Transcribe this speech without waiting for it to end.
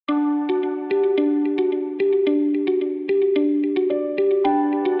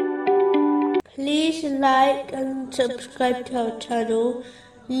like and subscribe to our channel.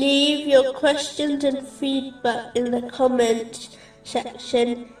 Leave your questions and feedback in the comments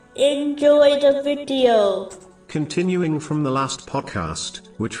section. Enjoy the video. Continuing from the last podcast,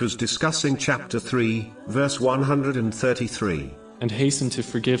 which was discussing chapter 3, verse 133. And hasten to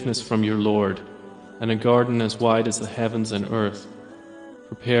forgiveness from your Lord, and a garden as wide as the heavens and earth,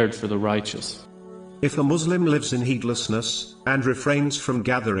 prepared for the righteous. If a Muslim lives in heedlessness, and refrains from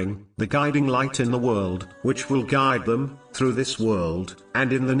gathering the guiding light in the world, which will guide them through this world,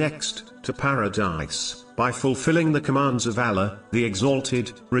 and in the next, to paradise, by fulfilling the commands of Allah, the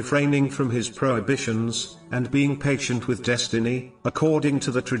Exalted, refraining from His prohibitions, and being patient with destiny, according to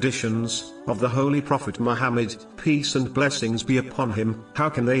the traditions of the Holy Prophet Muhammad, peace and blessings be upon him, how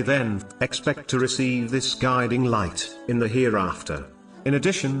can they then expect to receive this guiding light in the hereafter? In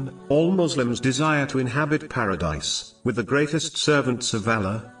addition, all Muslims desire to inhabit paradise with the greatest servants of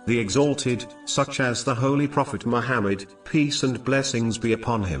Allah, the Exalted, such as the Holy Prophet Muhammad, peace and blessings be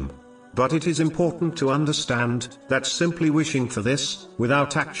upon him. But it is important to understand that simply wishing for this,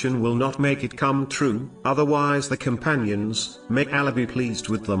 without action, will not make it come true. Otherwise the companions, may Allah be pleased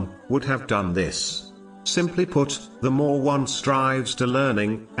with them, would have done this. Simply put, the more one strives to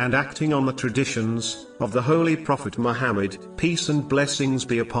learning and acting on the traditions of the Holy Prophet Muhammad, peace and blessings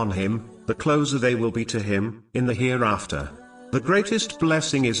be upon him, the closer they will be to him in the hereafter. The greatest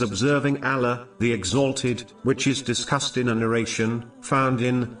blessing is observing Allah, the Exalted, which is discussed in a narration found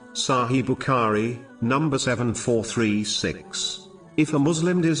in Sahih Bukhari, number 7436. If a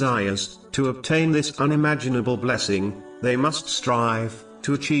Muslim desires to obtain this unimaginable blessing, they must strive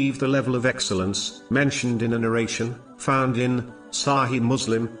to achieve the level of excellence mentioned in a narration found in Sahih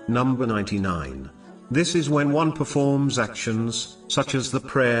Muslim, number 99. This is when one performs actions, such as the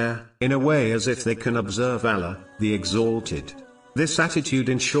prayer, in a way as if they can observe Allah, the Exalted. This attitude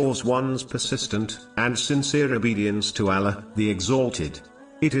ensures one's persistent and sincere obedience to Allah, the Exalted.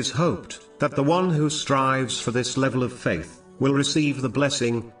 It is hoped that the one who strives for this level of faith will receive the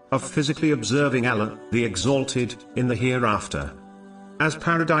blessing of physically observing Allah, the Exalted, in the hereafter. As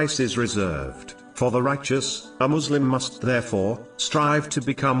paradise is reserved for the righteous, a Muslim must therefore strive to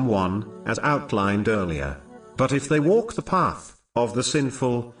become one, as outlined earlier. But if they walk the path of the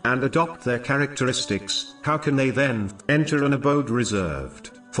sinful and adopt their characteristics, how can they then enter an abode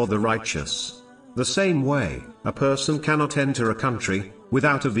reserved for the righteous? The same way, a person cannot enter a country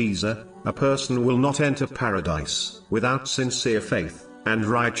without a visa, a person will not enter paradise without sincere faith and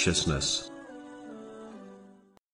righteousness.